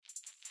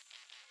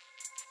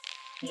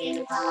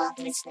You are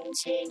listening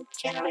to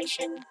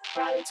Generation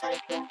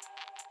Protopia.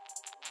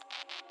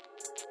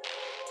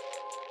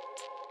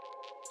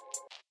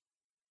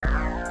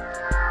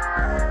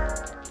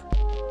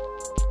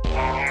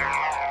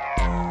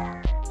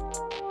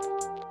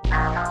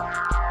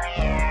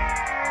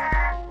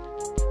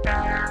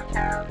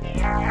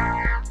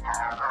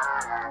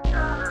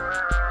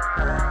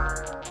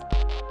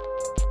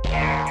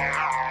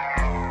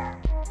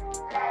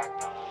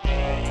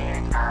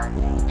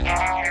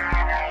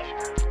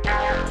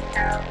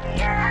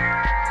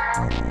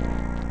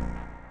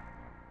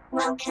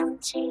 Welcome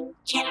to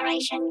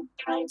Generation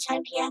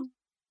Protopia.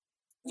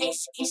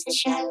 This is the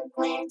show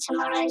where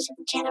tomorrow's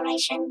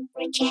generation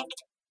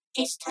reject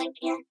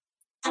dystopia,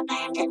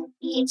 abandon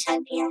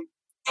utopia,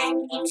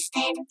 and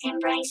instead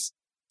embrace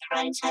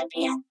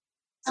protopia,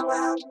 a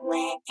world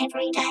where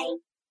every day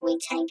we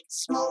take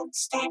small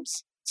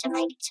steps to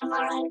make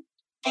tomorrow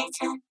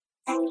better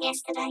than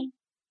yesterday.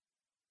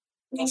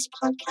 This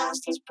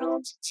podcast is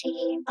brought to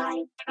you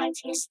by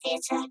Proteus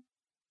Theatre.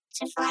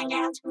 To find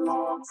out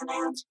more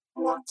about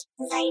what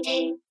they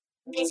do,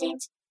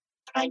 visit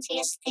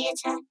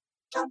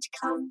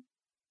proteustheatre.com.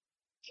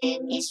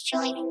 Who is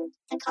joining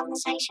the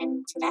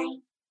conversation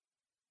today?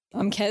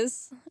 I'm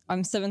Kez,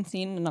 I'm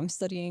 17 and I'm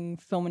studying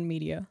film and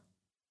media.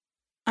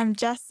 I'm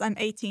Jess, I'm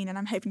 18 and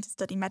I'm hoping to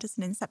study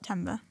medicine in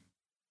September.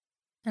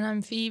 And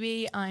I'm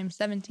Phoebe, I'm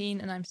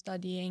 17 and I'm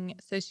studying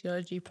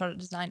sociology, product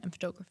design and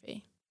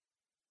photography.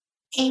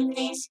 In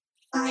this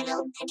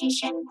final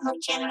edition of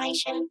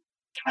Generation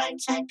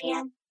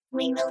Protopia,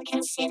 we will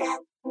consider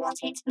what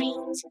it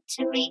means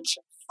to reach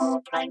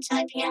for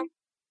protopia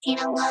in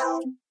a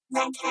world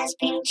that has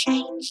been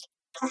changed,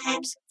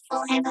 perhaps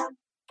forever,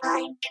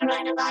 by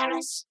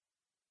coronavirus.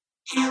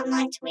 How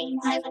might we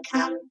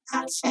overcome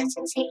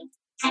uncertainty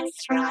and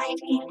thrive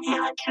in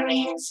our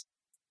careers?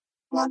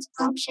 What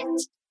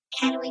options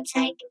can we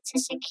take to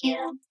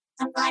secure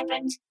a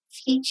vibrant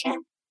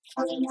future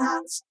for the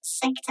arts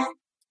sector?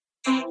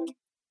 And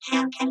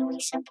how can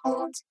we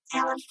support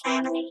our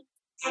family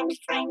and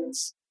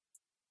friends?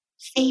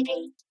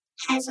 Phoebe,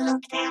 has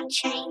lockdown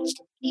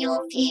changed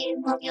your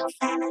view of your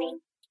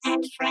family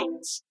and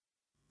friends?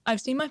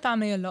 I've seen my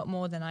family a lot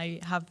more than I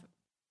have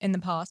in the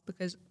past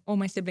because all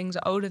my siblings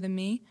are older than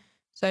me,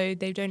 so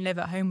they don't live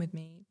at home with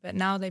me. But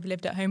now they've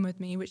lived at home with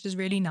me, which is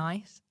really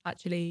nice,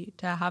 actually,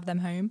 to have them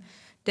home.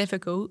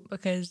 Difficult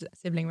because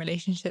sibling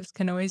relationships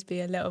can always be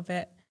a little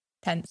bit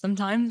tense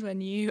sometimes when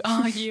you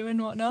argue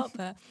and whatnot,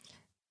 but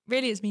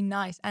really it's been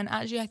nice. And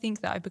actually I think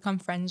that I've become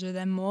friends with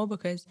them more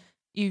because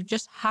you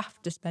just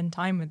have to spend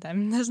time with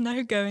them. There's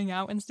no going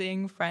out and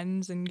seeing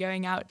friends and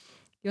going out.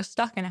 You're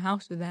stuck in a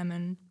house with them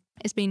and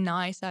it's been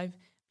nice. I've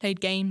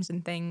played games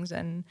and things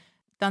and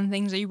done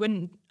things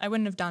that I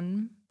wouldn't have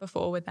done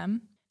before with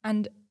them.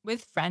 And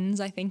with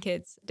friends, I think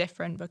it's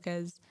different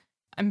because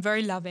I'm a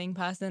very loving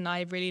person.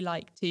 I'm a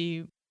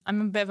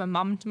bit of a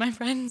mum to my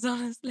friends,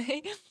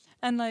 honestly.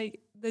 And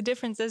the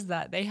difference is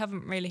that they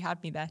haven't really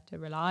had me there to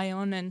rely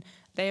on, and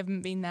they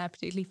haven't been there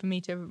particularly for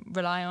me to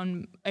rely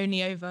on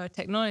only over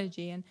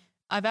technology. And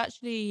I've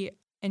actually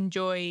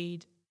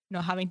enjoyed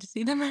not having to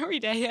see them every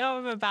day,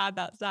 however bad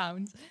that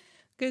sounds,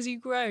 because you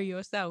grow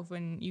yourself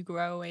when you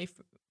grow away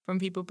from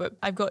people. But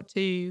I've got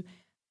to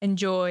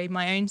enjoy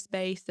my own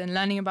space and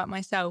learning about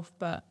myself.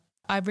 But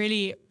I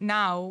really,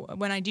 now,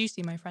 when I do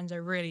see my friends, I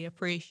really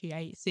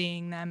appreciate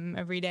seeing them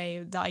every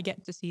day, that I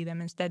get to see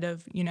them instead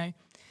of,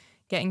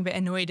 getting a bit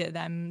annoyed at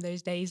them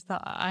those days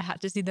that I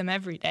had to see them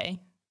every day.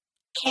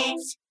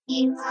 Kez,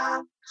 you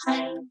are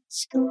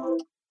homeschooled.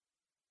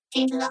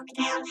 Did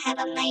lockdown have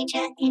a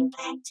major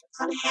impact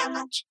on how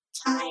much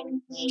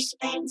time you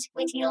spent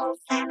with your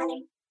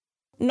family?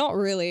 Not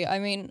really. I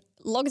mean,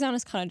 lockdown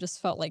has kind of just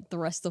felt like the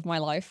rest of my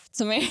life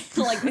to me.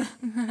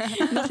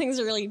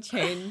 Nothing's really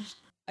changed.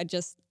 I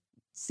just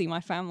see my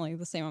family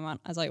the same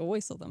amount as I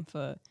always saw them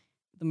for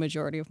the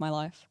majority of my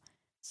life.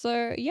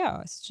 So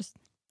yeah, it's just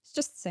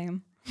the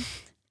same.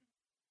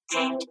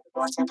 And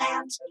what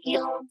about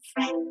your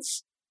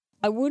friends?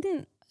 I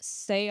wouldn't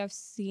say I've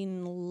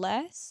seen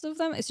less of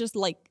them. It's just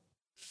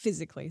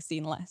physically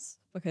seen less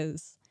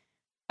because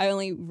I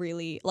only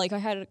really, I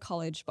had at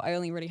college, but I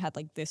only really had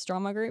this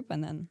drama group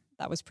and then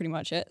that was pretty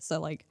much it.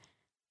 So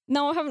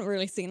no, I haven't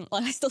really seen,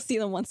 I still see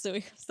them once a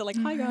week. Still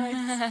hi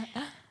guys.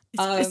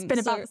 It's been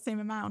about the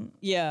same amount.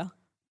 Yeah,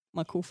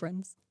 my cool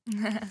friends.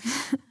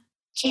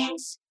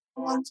 Jess,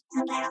 what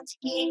about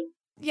you?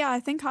 Yeah, I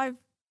think I've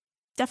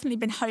definitely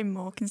been home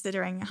more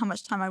considering how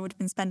much time I would have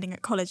been spending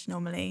at college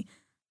normally.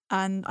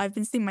 And I've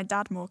been seeing my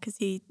dad more because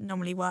he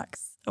normally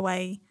works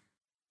away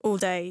all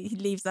day. He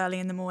leaves early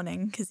in the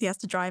morning because he has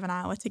to drive an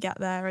hour to get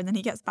there and then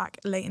he gets back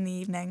late in the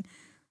evening.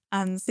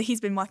 And so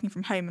he's been working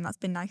from home and that's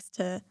been nice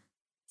to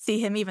see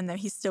him even though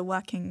he's still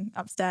working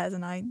upstairs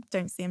and I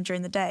don't see him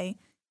during the day.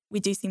 We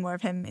do see more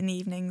of him in the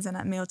evenings and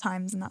at meal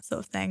times and that sort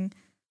of thing.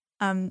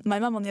 My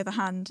mum, on the other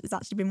hand, has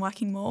actually been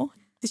working more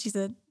because she's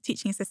a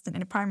teaching assistant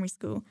in a primary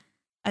school.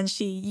 And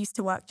she used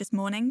to work just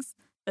mornings,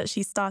 but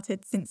she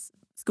started, since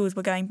schools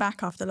were going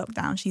back after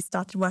lockdown, she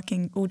started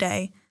working all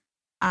day.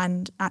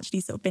 and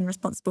actually sort of been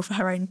responsible for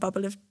her own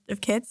bubble of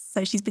kids.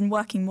 So she's been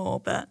working more,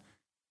 but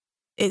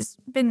it's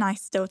been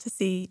nice still to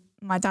see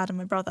my dad and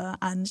my brother,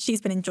 and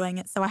she's been enjoying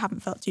it. So I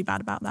haven't felt too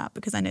bad about that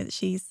because I know that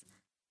she's,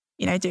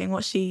 doing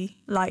what she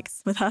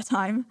likes with her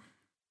time.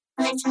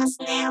 Let us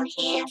now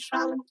hear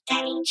from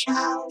Danny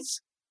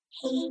Charles.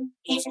 He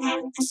is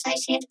an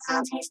associate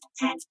artist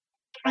at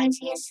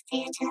Proteus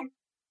Theatre.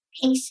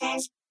 He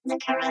says the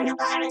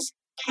coronavirus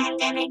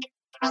pandemic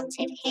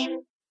prompted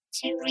him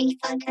to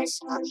refocus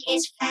on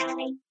his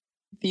family.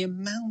 The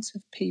amount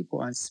of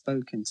people I've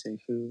spoken to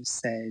who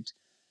said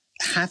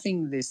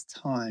having this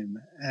time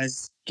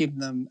has given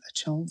them a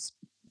chance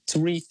to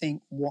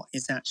rethink what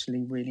is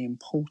actually really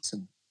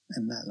important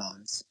in their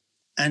lives.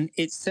 And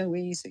it's so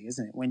easy,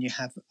 isn't it, when you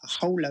have a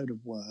whole load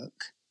of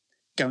work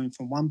going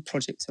from one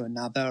project to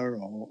another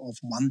or of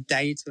one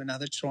day to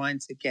another, trying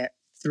to get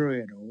through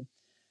it all.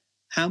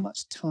 How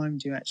much time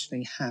do you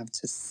actually have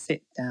to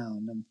sit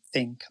down and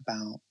think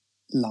about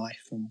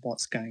life and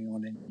what's going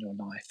on in your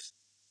life?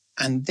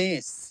 And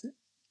this,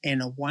 in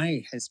a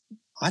way, has,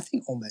 I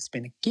think, almost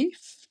been a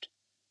gift.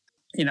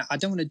 I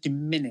don't want to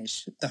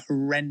diminish the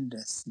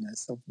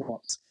horrendousness of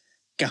what's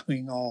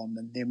going on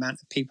and the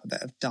amount of people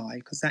that have died,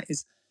 because that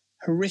is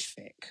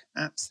horrific,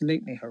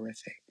 absolutely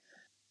horrific.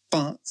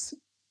 But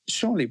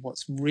surely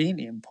what's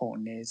really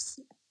important is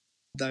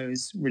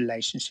those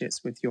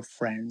relationships with your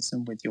friends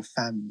and with your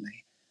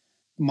family.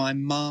 My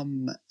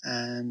mum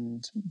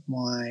and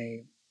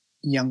my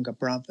younger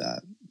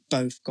brother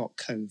both got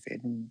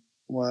COVID and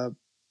were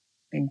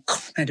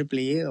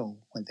incredibly ill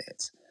with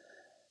it.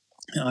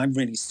 I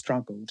really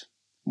struggled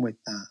with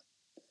that.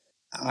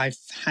 I've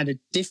had a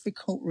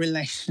difficult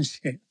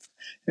relationship,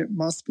 it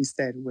must be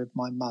said, with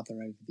my mother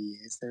over the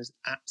years. There's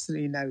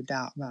absolutely no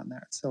doubt about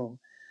that at all.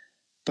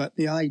 But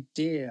the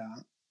idea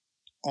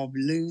of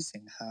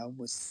losing her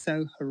was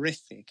so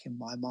horrific in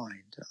my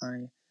mind.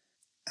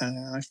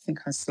 I think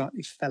I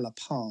slightly fell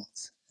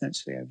apart,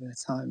 actually, over the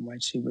time when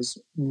she was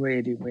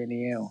really,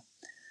 really ill.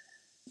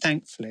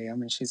 Thankfully,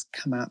 she's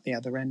come out the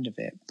other end of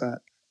it. But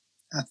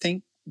I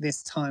think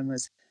this time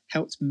has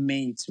helped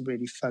me to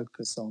really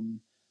focus on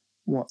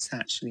what's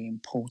actually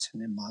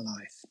important in my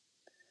life.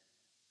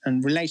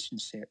 And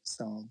relationships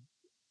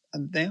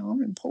they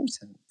are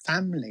important.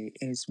 Family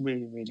is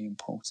really, really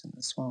important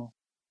as well.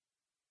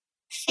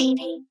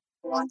 Phoebe,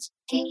 what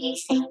do you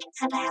think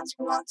about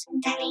what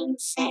Danny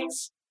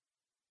says?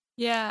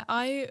 Yeah,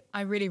 I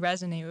really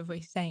resonate with what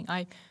he's saying.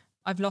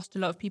 I've lost a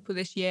lot of people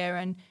this year,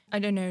 and I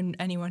don't know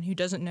anyone who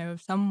doesn't know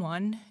of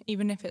someone,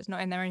 even if it's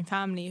not in their own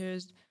family, who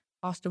has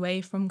passed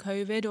away from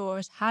COVID or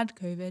has had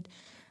COVID.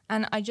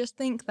 And I just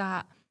think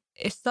that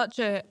it's such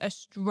a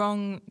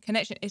strong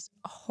connection. It's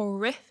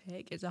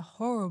horrific. It's a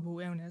horrible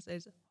illness.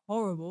 It's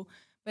horrible,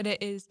 but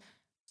it is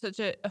such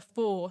a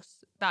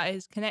force that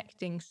is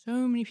connecting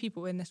so many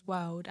people in this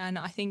world. And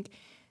I think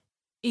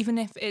even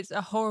if it's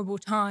a horrible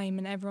time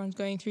and everyone's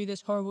going through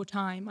this horrible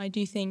time, I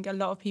do think a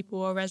lot of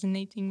people are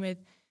resonating with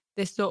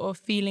this sort of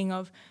feeling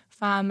of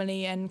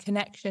family and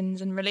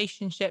connections and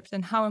relationships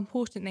and how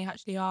important they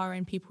actually are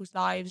in people's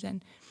lives.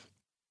 And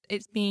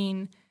it's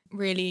been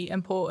really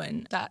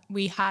important that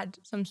we had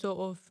some sort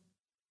of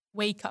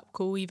wake-up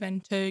call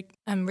even to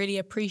really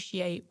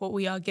appreciate what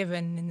we are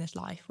given in this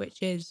life,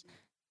 which is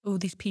all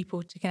these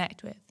people to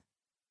connect with.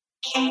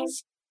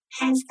 Kez,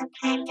 has the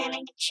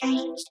pandemic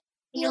changed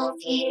your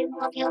view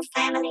of your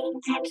family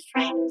and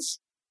friends?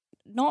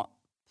 Not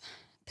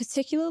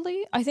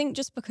particularly. I think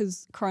just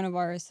because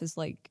coronavirus has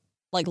like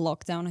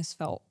lockdown has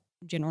felt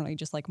generally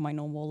just like my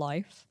normal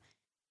life.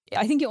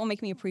 I think it will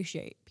make me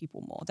appreciate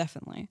people more,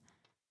 definitely.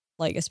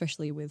 Like,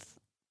 especially with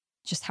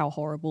just how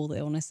horrible the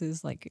illness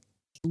is. Like,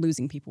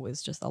 losing people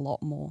is just a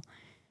lot more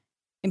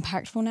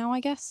impactful now, I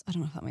guess. I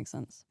don't know if that makes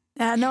sense.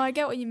 Yeah, no, I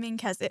get what you mean,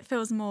 Kez. It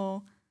feels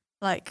more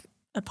like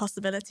a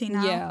possibility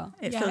now. Yeah.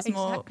 It Yeah, feels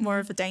exactly. more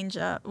of a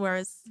danger,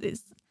 whereas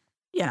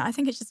I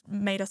think it's just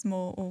made us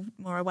more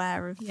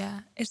aware of.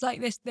 Yeah, it's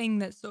like this thing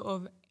that's sort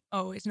of,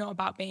 it's not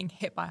about being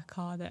hit by a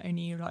car that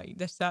only like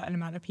the certain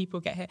amount of people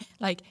get hit.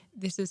 Like,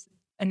 this is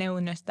an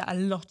illness that a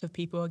lot of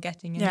people are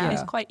getting, and Yeah.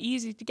 it's quite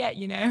easy to get,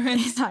 and,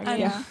 Exactly,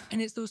 yeah.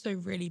 and it's also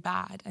really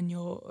bad, and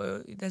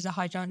there's a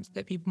high chance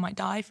that people might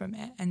die from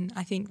it. And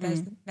I think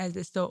there's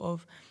this sort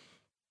of,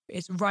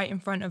 it's right in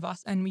front of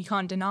us and we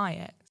can't deny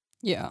it.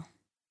 Yeah.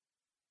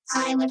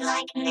 I would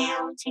like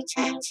now to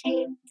turn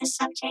to the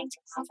subject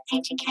of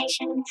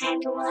education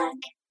and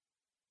work.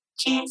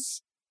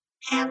 Jess,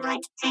 how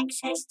might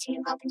access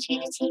to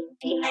opportunity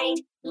be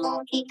made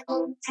more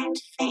equal and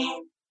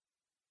fair?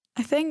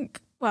 I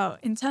think, well,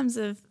 in terms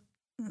of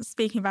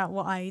speaking about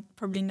what I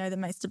probably know the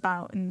most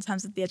about in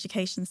terms of the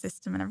education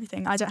system and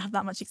everything, I don't have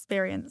that much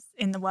experience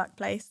in the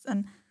workplace.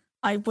 And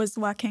I was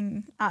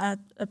working at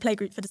a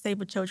playgroup for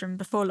disabled children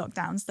before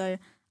lockdown. So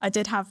I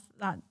did have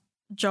that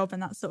job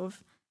and that sort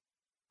of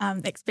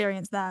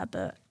experience there.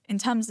 But in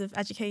terms of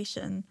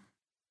education,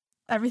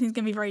 everything's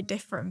going to be very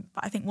different.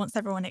 But I think once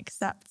everyone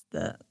accepts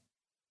that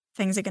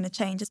things are going to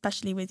change,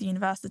 especially with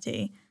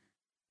university,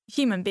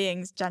 human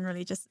beings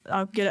generally just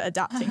are good at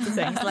adapting to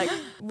things. Like,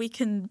 we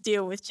can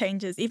deal with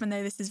changes, even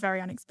though this is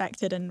very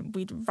unexpected and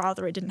we'd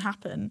rather it didn't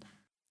happen.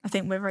 I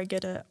think we're very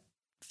good at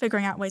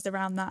figuring out ways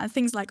around that. And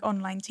things like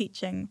online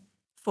teaching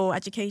for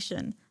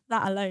education,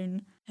 that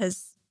alone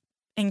has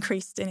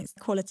increased in its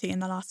quality in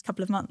the last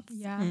couple of months.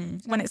 Yeah.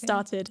 When it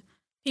started,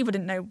 people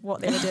didn't know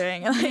what they were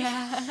doing.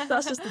 Like,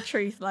 that's just the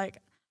truth.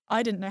 Like,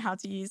 I didn't know how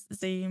to use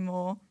Zoom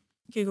or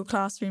Google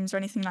Classrooms or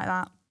anything like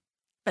that.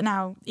 But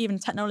now even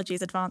technology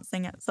is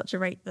advancing at such a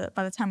rate that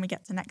by the time we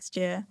get to next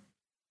year,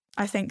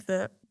 I think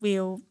that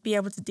we'll be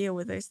able to deal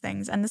with those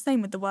things. And the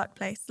same with the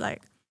workplace.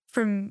 Like,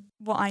 from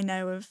what I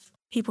know of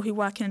people who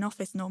work in an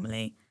office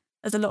normally,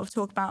 there's a lot of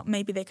talk about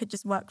maybe they could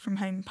just work from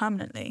home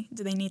permanently.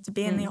 Do they need to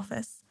be in the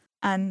office?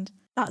 And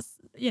that's,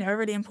 a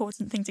really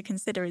important thing to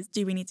consider is,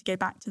 do we need to go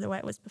back to the way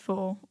it was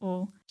before,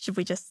 or should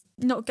we just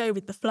not go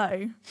with the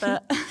flow?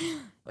 But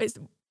it's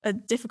a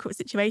difficult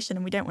situation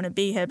and we don't want to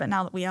be here. But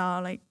now that we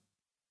are, like,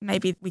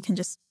 maybe we can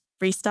just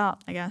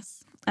restart, I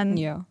guess. And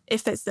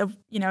if it's a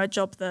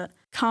job that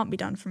can't be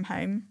done from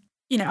home,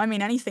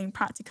 anything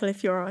practical,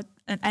 if you're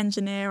an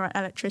engineer or an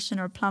electrician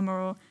or a plumber,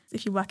 or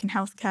if you work in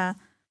healthcare,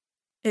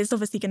 it's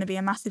obviously going to be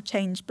a massive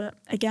change. But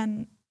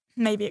again,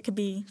 maybe it could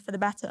be for the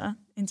better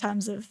in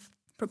terms of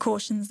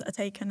precautions that are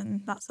taken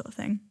and that sort of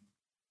thing.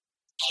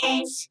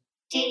 Kez,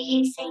 do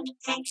you think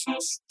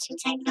access to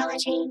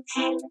technology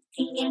and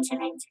the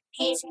internet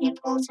is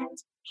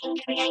important in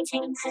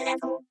creating a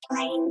level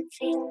playing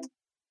field?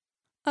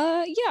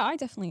 Yeah, I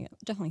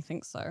definitely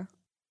think so.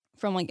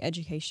 From like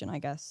education, I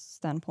guess,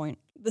 standpoint,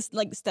 the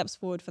steps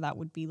forward for that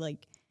would be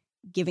like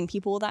giving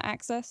people that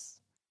access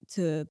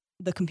to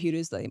the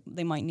computers that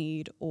they might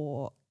need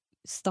or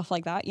stuff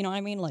like that. You know what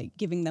I mean? Like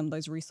giving them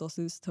those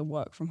resources to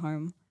work from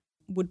home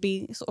would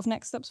be sort of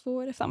next steps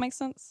forward, if that makes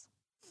sense.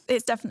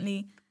 It's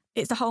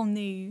a whole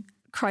new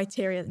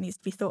criteria that needs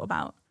to be thought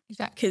about.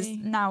 Exactly.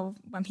 Because now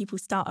when people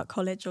start at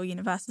college or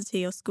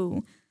university or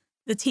school,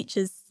 the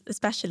teachers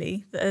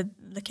especially that are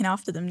looking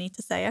after them need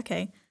to say,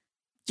 okay,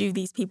 do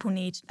these people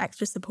need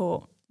extra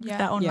support with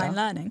their online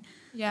learning?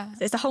 Yeah.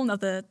 So it's a whole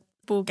nother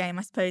ball game,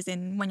 I suppose,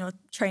 in when you're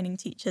training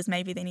teachers,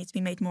 maybe they need to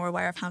be made more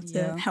aware of how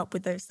to help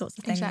with those sorts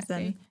of things. Exactly.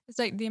 And it's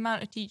like the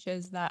amount of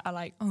teachers that are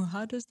like, oh,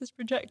 how does this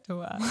projector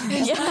work?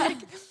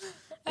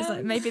 It's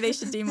like maybe they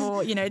should do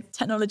more,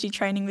 technology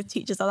training with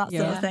teachers or that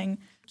sort of thing,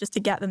 just to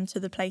get them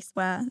to the place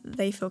where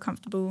they feel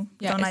comfortable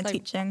with online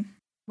teaching.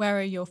 Where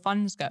are your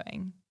funds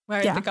going? Where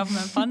are the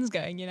government funds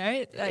going,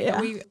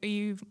 Are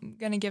you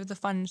going to give the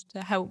funds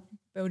to help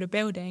build a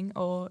building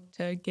or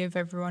to give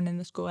everyone in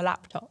the school a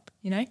laptop,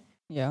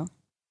 Yeah.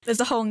 There's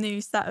a whole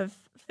new set of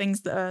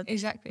things that are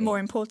more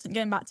important.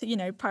 Going back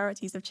to,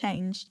 priorities have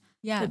changed.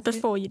 Yeah. But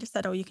before you just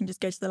said, you can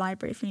just go to the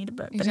library if you need a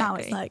book. But now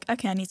it's like,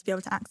 okay, I need to be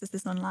able to access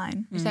this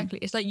online. Exactly.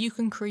 It's like you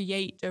can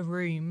create a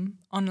room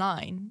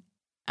online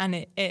and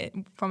it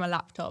from a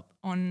laptop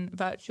on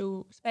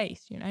virtual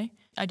space,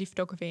 I do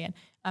photography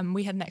and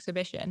we had an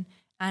exhibition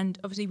and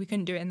obviously we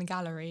couldn't do it in the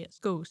gallery at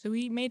school. So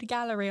we made a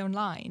gallery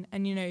online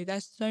and,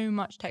 there's so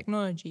much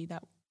technology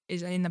that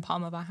is in the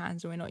palm of our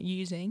hands that we're not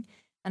using.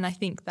 And I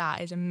think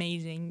that is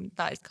amazing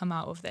that has come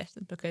out of this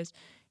because,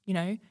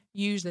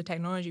 use the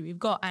technology we've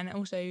got. And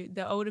also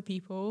the older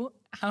people,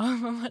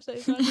 however much they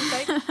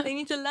they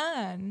need to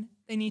learn.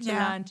 They need to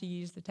learn to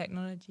use the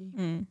technology.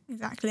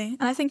 Exactly.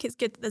 And I think it's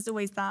good that there's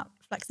always that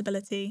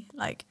flexibility.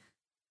 Like,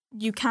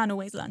 you can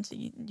always learn to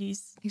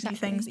use new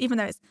things, even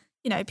though it's,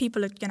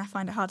 people are going to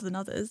find it harder than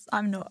others.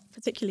 I'm not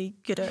particularly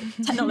good at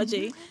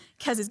technology.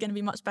 Kez is going to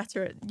be much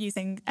better at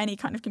using any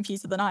kind of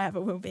computer than I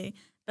ever will be.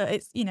 But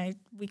it's,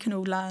 we can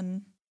all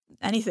learn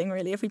anything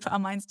really if we put our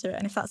minds to it.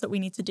 And if that's what we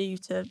need to do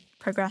to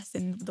progress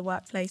in the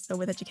workplace or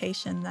with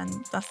education,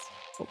 then that's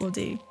what we'll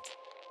do.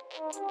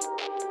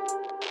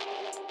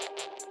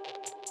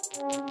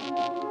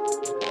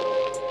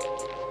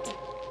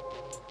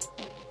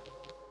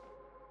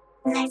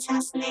 Let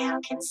us now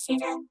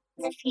consider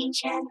the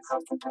future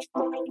of the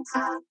performing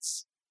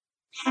arts.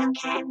 How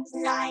can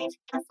live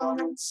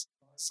performance,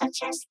 such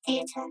as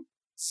theatre,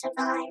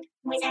 survive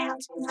without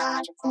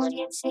large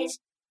audiences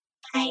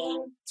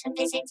paying to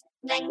visit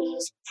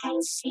venues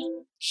and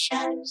see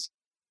shows?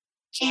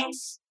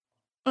 Jess?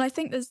 Well, I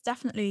think there's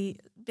definitely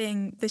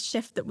being this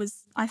shift that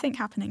was, I think,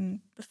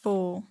 happening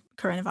before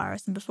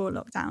coronavirus and before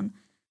lockdown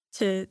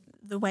to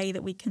the way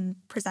that we can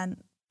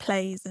present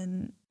plays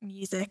and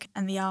music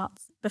and the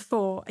arts.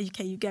 Before,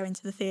 okay, you go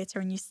into the theatre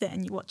and you sit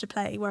and you watch a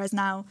play, whereas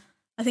now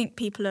I think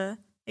people are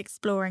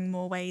exploring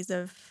more ways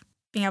of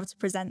being able to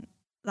present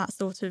that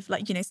sort of,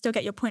 like, still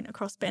get your point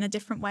across, but in a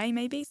different way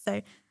maybe.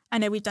 So I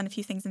know we've done a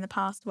few things in the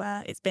past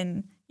where it's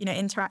been,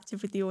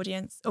 interactive with the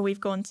audience, or we've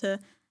gone to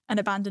an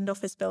abandoned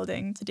office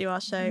building to do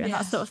our show and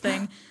that sort of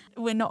thing.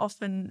 We're not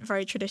often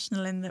very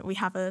traditional in that we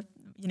have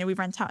we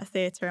rent out a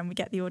theatre and we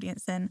get the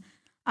audience in.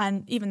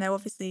 And even though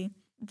obviously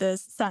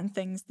there's certain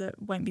things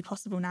that won't be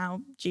possible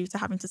now due to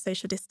having to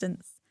social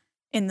distance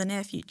in the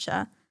near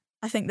future,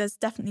 I think there's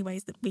definitely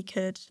ways that we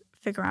could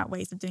figure out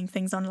ways of doing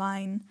things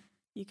online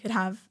You could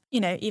have,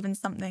 even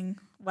something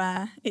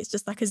where it's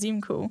just like a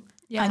Zoom call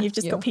and you've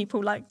just Yeah. got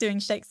people like doing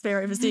Shakespeare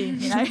over Zoom,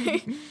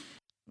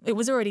 It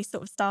was already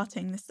sort of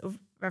starting this sort of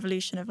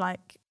revolution of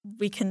like,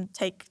 we can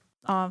take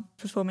our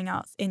performing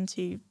arts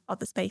into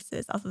other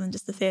spaces other than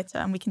just the theatre,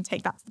 and we can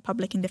take that to the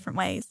public in different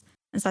ways.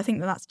 And so I think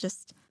that that's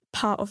just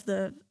part of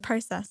the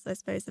process, I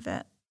suppose, of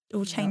it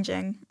all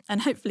changing.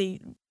 And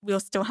hopefully we'll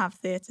still have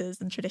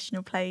theatres and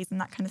traditional plays and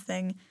that kind of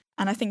thing.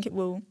 And I think it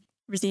will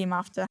resume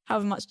after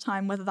however much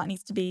time, whether that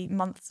needs to be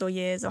months or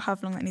years or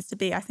however long that needs to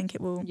be. I think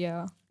it will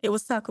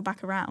circle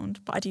back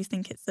around. But I do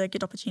think it's a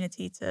good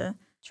opportunity to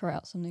try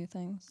out some new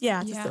things.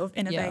 To sort of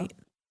innovate.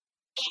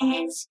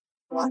 Kez,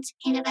 what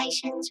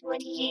innovations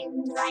would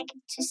you like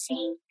to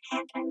see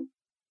happen?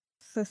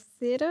 For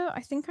theatre,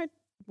 I think I'd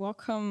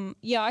welcome...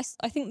 I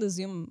think the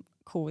Zoom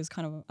call is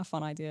kind of a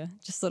fun idea.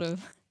 Just sort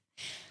of...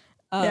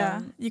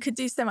 you could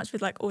do so much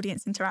with like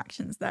audience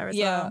interactions there as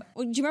well.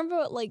 Do you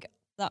remember like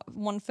that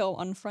one film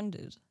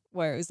Unfriended,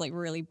 where it was like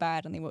really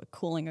bad and they were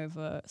calling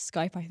over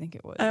Skype, I think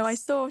it was? Oh, I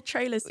saw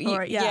trailers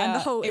for it. Yeah, and the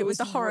whole it was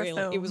a horror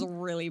film. It was a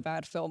really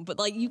bad film, but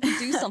like you could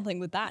do something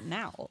with that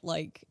now,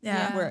 like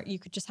where you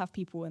could just have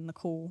people in the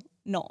call,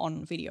 not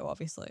on video,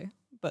 obviously,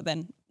 but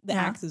then the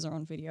actors are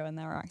on video and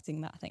they're acting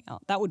that thing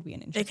out. That would be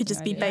an interesting. It could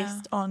just be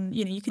based on,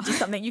 you could do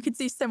something. You could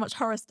do so much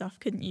horror stuff,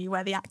 couldn't you?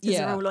 Where the actors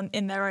are all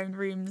in their own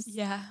rooms,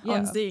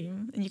 on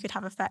Zoom, and you could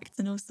have effects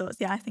and all sorts.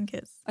 Yeah, I think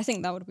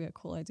that would be a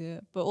cool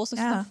idea. But also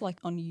stuff like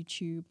on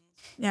YouTube.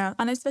 Yeah,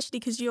 and especially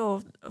because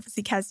you're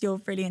obviously, Kez, you're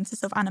really into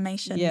sort of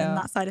animation and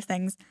that side of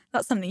things.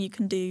 That's something you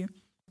can do,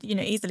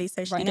 easily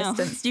socially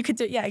distanced. You could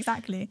do,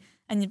 exactly.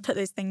 And you put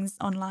those things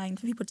online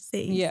for people to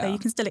see. Yeah. So you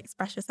can still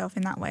express yourself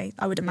in that way,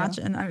 I would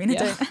imagine. I mean, I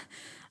don't...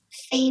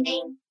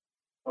 Phoebe,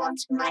 what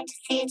might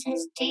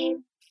theatres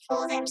do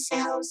for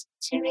themselves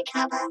to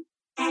recover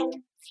and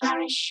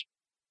flourish?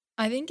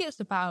 I think it's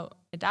about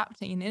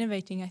adapting and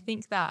innovating. I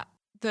think that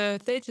the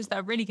theatres that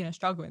are really going to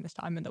struggle in this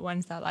time are the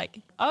ones that are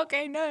like,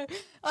 okay, no,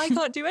 I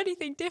can't do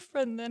anything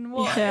different than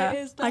what it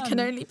is done. I can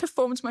only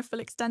perform to my full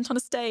extent on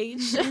a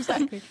stage.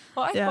 Exactly.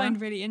 What I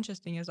find really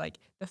interesting is like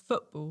the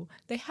football,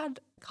 they had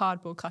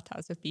cardboard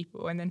cutouts of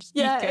people and then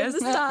speakers. Yeah, in the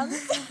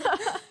stands.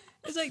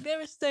 It's like there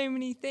are so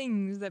many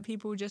things that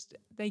people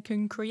they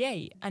can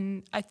create.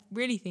 And I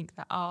really think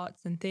that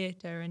arts and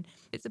theatre, and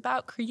it's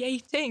about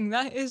creating.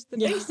 That is the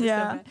basis of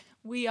it.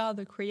 We are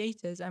the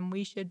creators and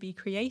we should be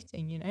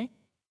creating,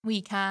 We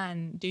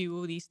can do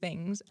all these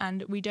things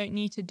and we don't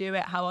need to do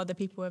it how other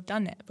people have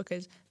done it,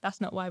 because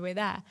that's not why we're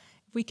there.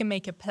 If we can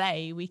make a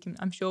play,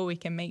 I'm sure we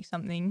can make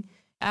something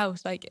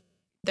else. Like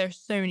there's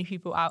so many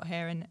people out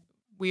here and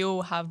we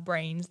all have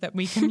brains that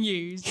we can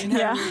use,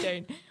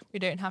 we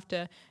don't have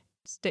to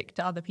stick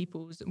to other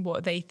people's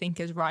what they think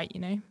is right,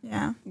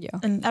 Yeah.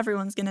 And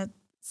everyone's gonna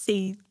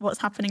see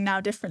what's happening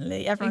now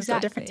differently. Everyone's got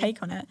a different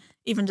take on it.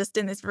 Even just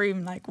in this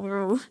room, like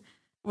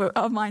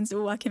our minds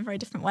all work in very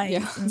different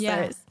ways. And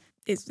so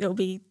it'll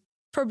be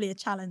probably a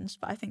challenge,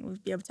 but I think we'll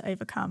be able to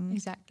overcome.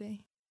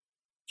 Exactly.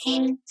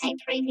 In a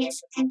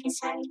previous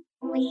episode,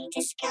 we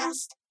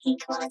discussed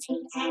equality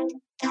and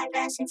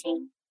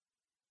diversity.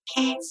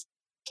 Kez,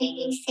 do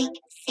you think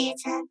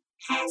theatre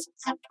has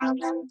a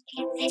problem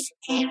in this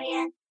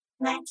area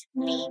that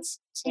needs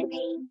to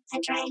be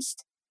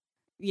addressed?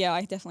 Yeah,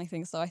 I definitely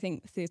think so. I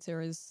think theatre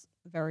is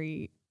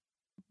very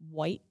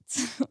white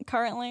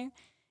currently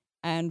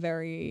and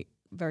very,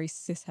 very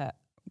cishet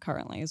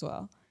currently as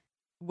well,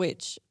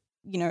 which,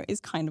 is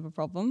kind of a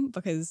problem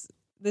because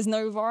there's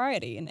no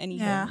variety in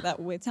anything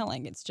that we're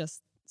telling. It's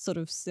just sort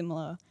of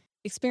similar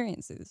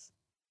experiences.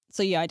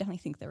 So yeah, I definitely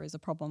think there is a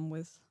problem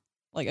with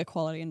like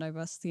equality and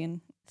diversity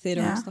in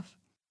theatre and stuff.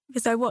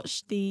 Because I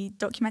watched the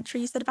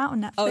documentary you said about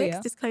on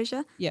Netflix,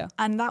 Disclosure. Yeah.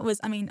 And that was,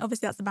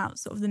 obviously that's about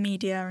sort of the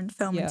media and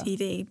film and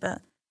TV,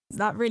 but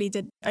that really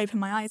did open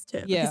my eyes to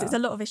it because it's a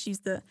lot of issues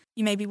that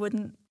you maybe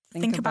wouldn't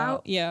think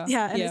about.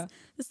 It's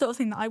the sort of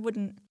thing that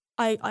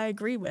I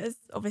agree with,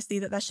 obviously,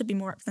 that there should be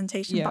more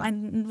representation, but I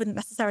wouldn't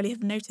necessarily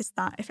have noticed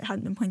that if it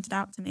hadn't been pointed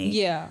out to me.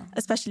 Yeah.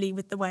 Especially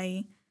with the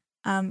way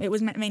it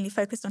was mainly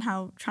focused on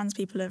how trans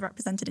people are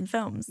represented in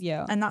films.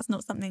 Yeah. And that's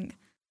not something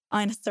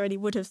I necessarily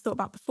would have thought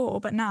about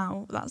before, but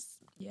now that's...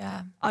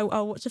 Yeah.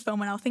 I'll watch a film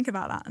and I'll think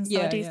about that. And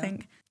so I do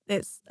think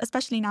it's,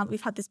 especially now that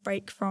we've had this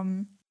break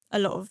from a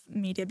lot of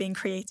media being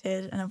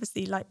created and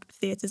obviously like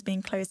theatres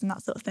being closed and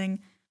that sort of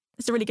thing,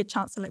 it's a really good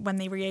chance to like when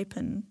they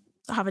reopen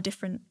to have a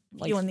different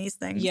view on these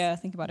things. Yeah,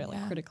 think about it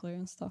like critically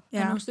and stuff.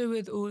 Yeah. And also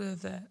with all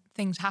of the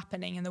things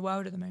happening in the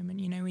world at the moment,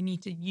 we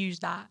need to use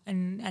that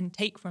and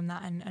take from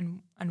that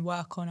and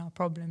work on our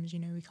problems.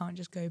 We can't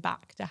just go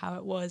back to how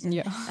it was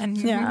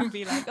and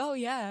be like, oh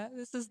yeah,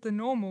 this is the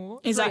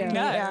normal. Exactly. Like,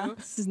 no, yeah.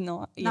 This is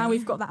not. Now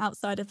we've got that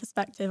outsider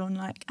perspective on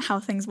like how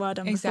things were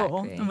done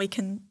before, and we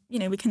can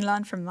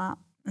learn from that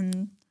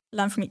and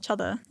learn from each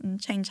other and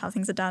change how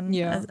things are done.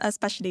 Yeah.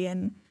 Especially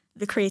in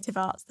the creative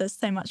arts, there's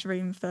so much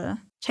room for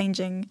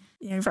changing,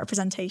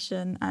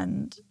 representation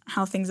and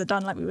how things are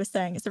done. Like we were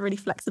saying, it's a really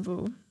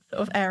flexible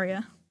sort of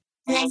area.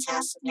 Let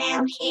us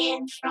now hear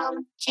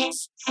from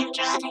Jess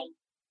Andrade.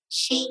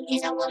 She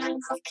is a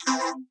woman of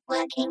colour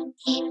working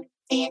in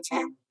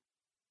theatre.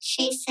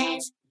 She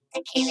says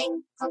the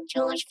killing of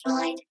George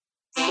Floyd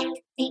and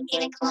the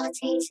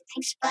inequalities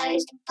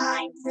exposed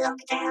by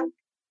lockdown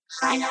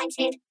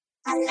highlighted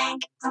a lack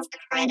of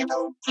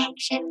credible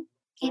action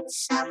in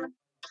some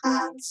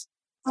parts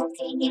of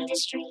the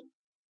industry.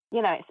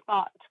 You know, it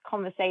sparked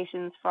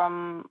conversations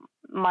from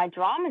my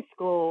drama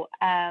school,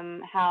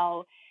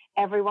 how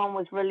everyone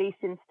was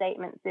releasing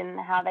statements in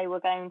how they were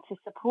going to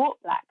support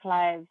Black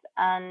lives.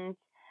 And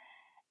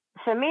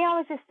for me, I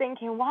was just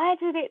thinking, why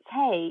did it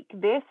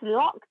take this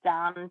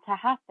lockdown to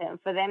happen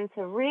for them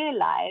to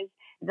realize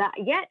that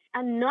yet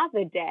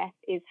another death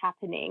is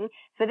happening,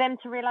 for them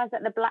to realize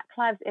that the Black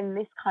lives in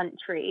this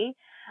country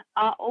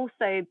are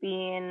also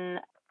being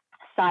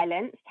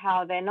silenced,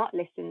 how they're not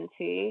listened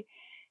to?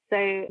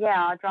 So,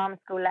 yeah, our drama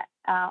school let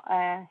out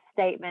a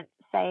statement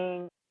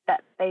saying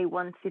that they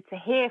wanted to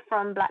hear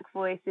from Black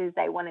voices,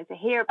 they wanted to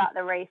hear about the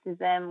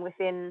racism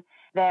within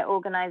their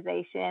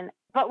organisation,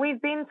 but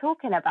we've been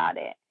talking about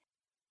it.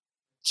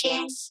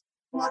 Jess,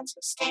 what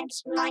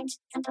steps might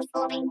the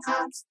performing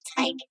arts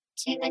take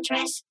to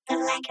address the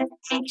lack of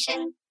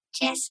action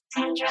Jess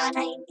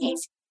Andrade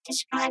is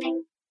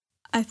describing?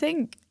 I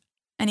think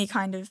any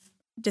kind of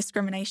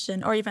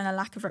discrimination or even a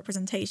lack of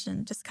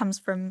representation just comes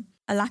from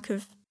a lack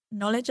of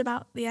knowledge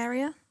about the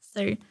area.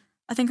 So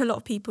I think a lot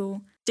of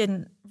people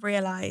didn't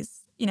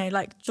realise, you know,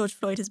 like George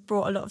Floyd has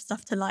brought a lot of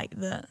stuff to light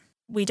that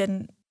we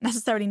didn't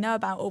necessarily know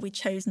about or we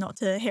chose not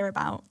to hear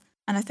about.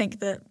 And I think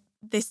that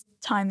this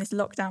time, this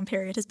lockdown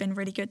period has been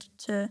really good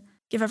to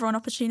give everyone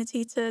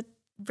opportunity to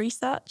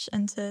research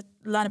and to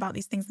learn about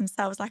these things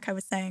themselves. Like I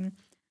was saying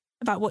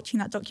about watching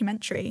that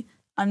documentary,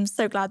 I'm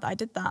so glad that I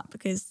did that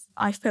because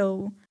I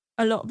feel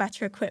a lot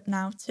better equipped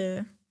now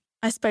to,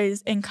 I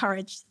suppose,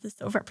 encourage the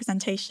sort of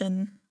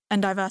representation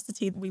and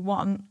diversity that we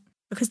want.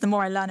 Because the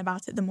more I learn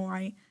about it, the more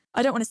I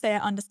don't want to say I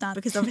understand,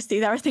 because obviously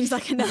there are things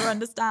I can never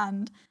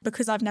understand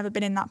because I've never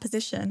been in that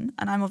position.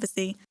 And I'm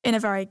obviously in a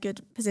very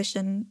good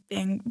position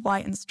being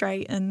white and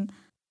straight, and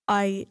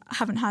I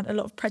haven't had a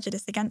lot of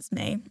prejudice against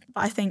me.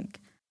 But I think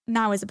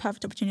now is a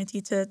perfect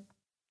opportunity to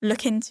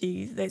look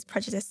into those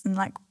prejudices and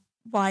like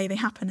why they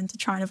happen and to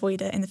try and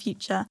avoid it in the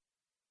future.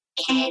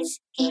 Kez,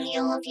 in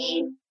your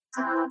view,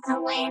 are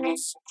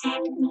awareness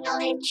and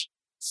knowledge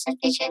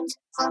sufficient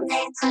on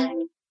their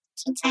own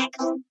to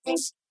tackle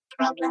this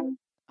problem?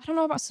 I don't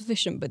know about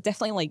sufficient, but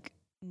definitely like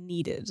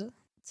needed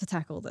to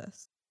tackle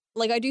this.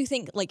 Like I do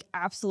think like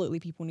absolutely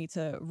people need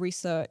to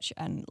research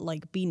and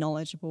like be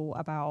knowledgeable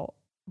about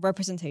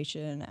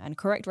representation and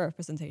correct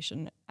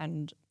representation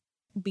and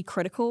be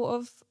critical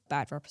of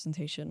bad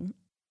representation.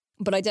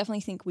 But I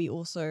definitely think we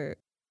also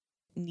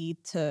need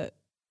to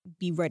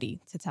be ready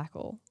to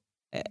tackle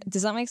it.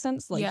 Does that make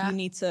sense? Like you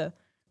need to,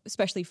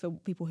 especially for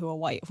people who are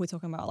white, if we're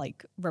talking about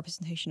like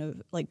representation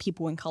of like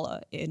people in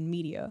color in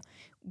media,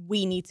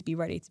 we need to be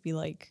ready to be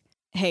like,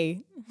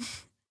 hey,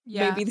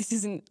 maybe this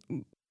isn't.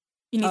 You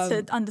need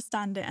to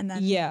understand it and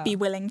then be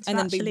willing to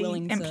actually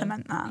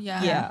implement that.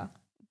 Yeah,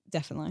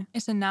 definitely.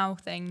 It's a now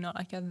thing, not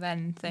like a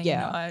then thing,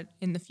 not a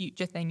in the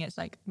future thing. It's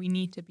like we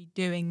need to be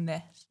doing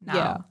this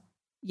now.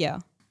 Yeah.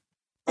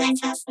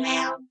 Let us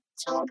now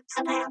talk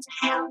about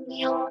how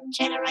your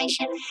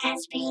generation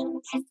has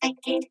been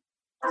affected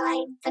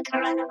by the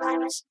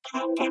coronavirus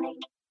pandemic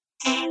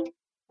and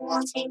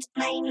what it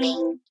may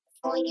mean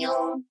for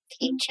your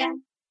future.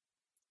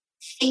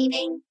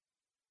 Phoebe,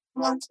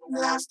 what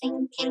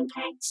lasting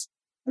impacts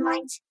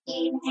might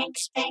you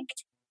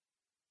expect?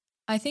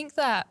 I think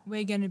that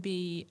we're going to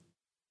be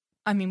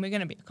a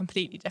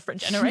completely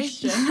different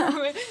generation.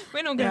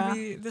 we're not going to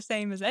be the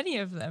same as any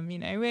of them, you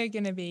know.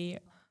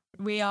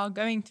 We are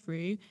going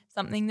through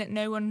something that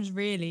no one's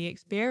really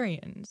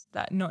experienced,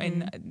 that not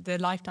in the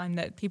lifetime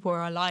that people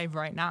are alive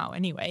right now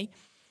anyway.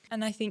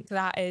 And I think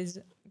that is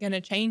going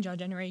to change our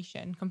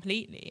generation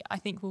completely. I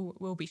think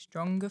we'll be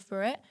stronger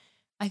for it.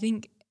 I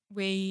think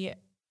we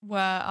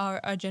were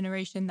a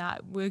generation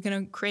that we're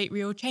going to create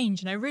real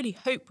change. And I really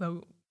hope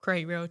we'll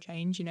create real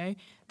change, you know.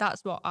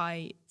 That's what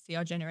I see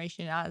our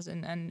generation as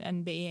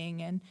and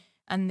being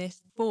and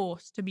this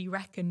force to be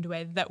reckoned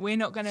with, that we're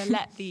not going to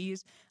let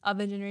these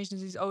other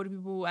generations, these older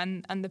people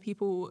and the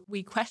people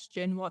we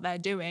question what they're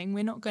doing,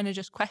 we're not going to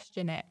just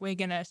question it. We're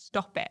going to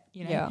stop it,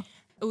 you know. Yeah.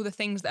 All the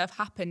things that have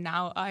happened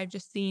now, I've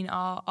just seen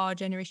our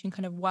generation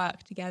kind of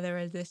work together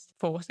as this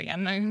force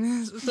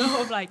again,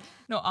 sort of like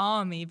not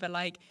army, but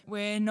like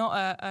we're not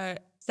a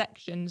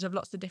sections of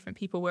lots of different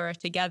people. We're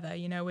together,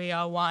 you know, we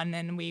are one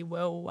and we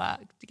will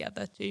work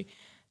together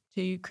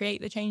to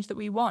create the change that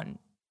we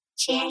want.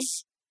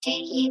 Jess, do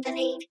you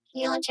believe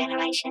your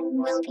generation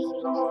will be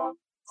more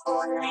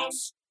or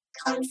less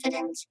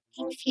confident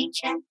in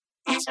future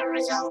as a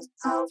result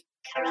of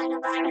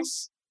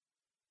coronavirus?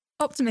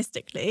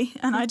 Optimistically,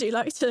 and I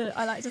like to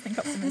think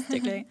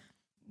optimistically,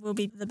 will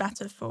be the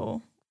better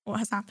for what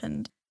has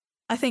happened.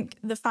 I think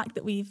the fact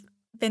that we've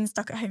been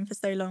stuck at home for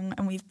so long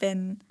and we've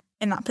been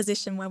in that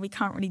position where we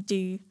can't really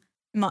do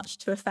much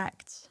to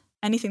affect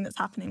anything that's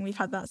happening. We've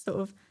had that sort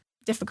of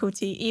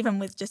difficulty, even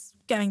with just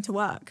going to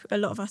work. A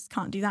lot of us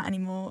can't do that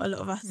anymore. A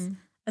lot of us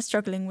are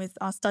struggling with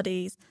our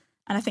studies.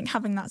 And I think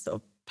having that sort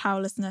of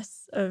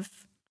powerlessness of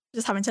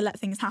just having to let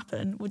things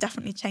happen will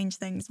definitely change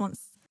things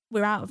once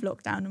we're out of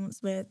lockdown and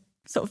once we're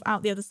sort of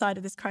out the other side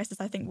of this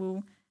crisis. I think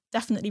we'll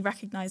definitely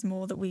recognise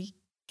more that we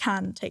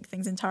can take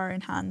things into our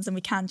own hands and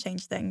we can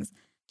change things,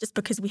 just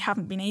because we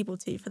haven't been able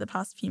to for the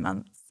past few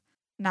months.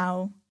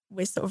 Now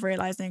we're sort of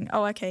realising,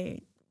 oh,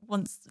 okay,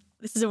 once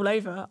this is all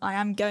over, I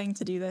am going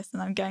to do this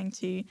and I'm going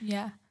to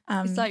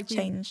it's like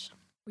change.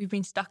 We've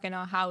been stuck in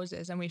our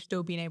houses and we've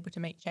still been able to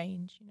make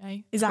change, you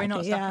know? Exactly, we're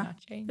not stuck in our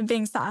change. And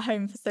being sat at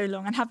home for so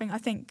long and I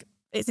think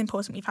it's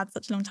important we've had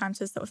such a long time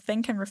to sort of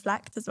think and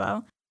reflect as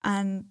well.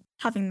 And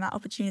having that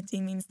opportunity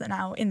means that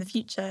now in the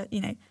future,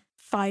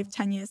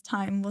 5-10 years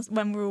time,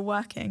 when we're all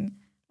working,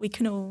 we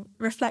can all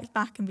reflect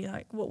back and be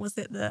like, what was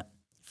it that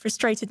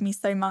frustrated me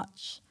so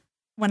much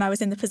when I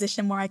was in the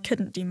position where I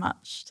couldn't do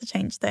much to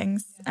change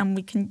things? And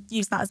we can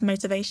use that as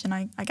motivation,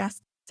 I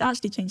guess, to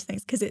actually change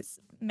things, because it's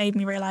made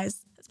me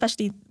realise,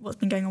 especially what's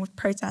been going on with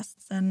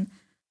protests and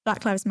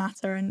Black Lives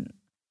Matter and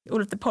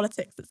all of the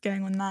politics that's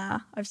going on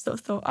there. I've sort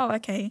of thought, oh,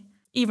 okay,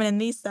 even in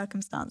these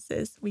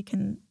circumstances, we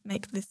can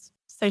make this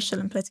social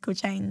and political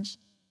change.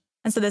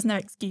 And so there's no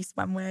excuse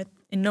when we're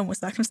in normal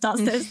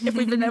circumstances if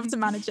we've been able to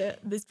manage it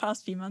this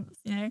past few months,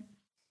 We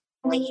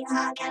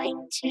are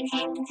going to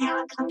end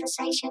our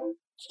conversation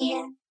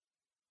here.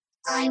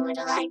 I would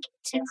like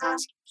to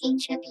ask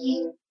each of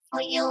you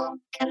for your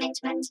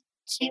commitment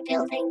to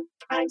building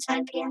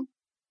Protopia.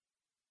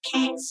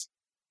 Kez.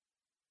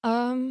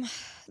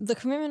 The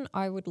commitment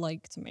I would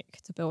like to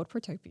make to build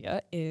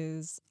Protopia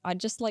is I'd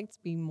just like to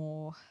be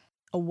more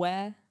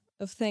aware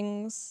of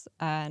things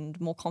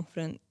and more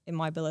confident in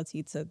my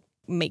ability to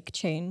make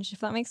change, if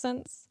that makes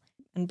sense,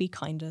 and be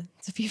kinder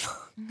to people.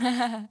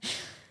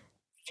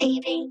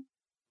 Phoebe.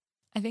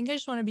 I think I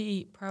just want to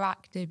be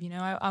proactive,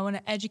 I want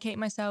to educate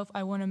myself.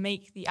 I want to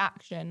make the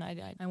action.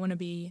 I want to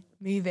be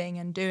moving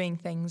and doing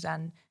things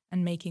and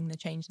making the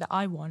change that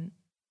I want.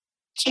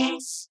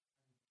 Jess.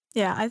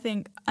 Yeah, I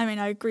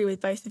agree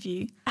with both of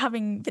you.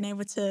 Having been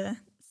able to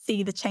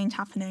see the change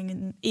happening,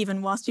 and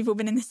even whilst we've all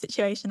been in this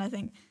situation, I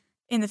think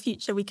in the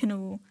future we can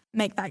all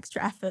make that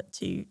extra effort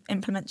to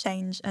implement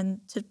change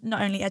and to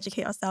not only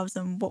educate ourselves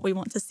on what we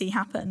want to see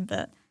happen,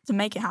 but to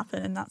make it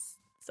happen. And that's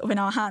sort of in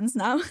our hands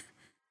now.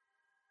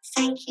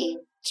 Thank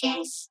you,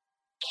 Jess,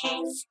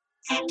 Kez,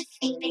 and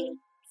Phoebe,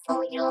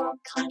 for your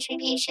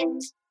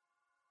contributions.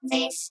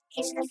 This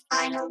is the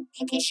final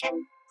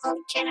edition of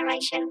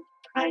Generation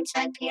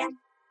Protopia.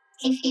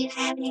 If you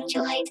have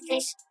enjoyed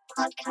this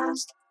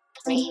podcast,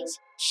 please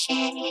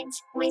share it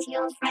with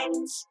your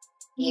friends.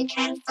 You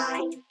can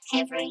find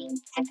every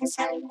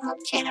episode of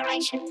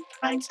Generation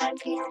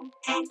Protopia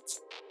at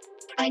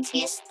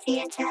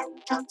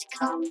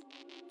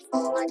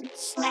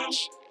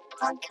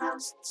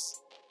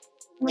proteustheatre.com/podcasts.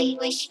 We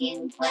wish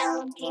you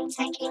well in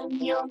taking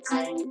your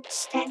own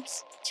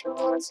steps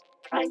towards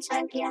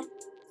Protopia.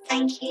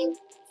 Thank you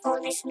for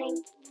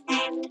listening,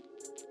 and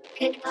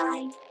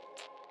goodbye.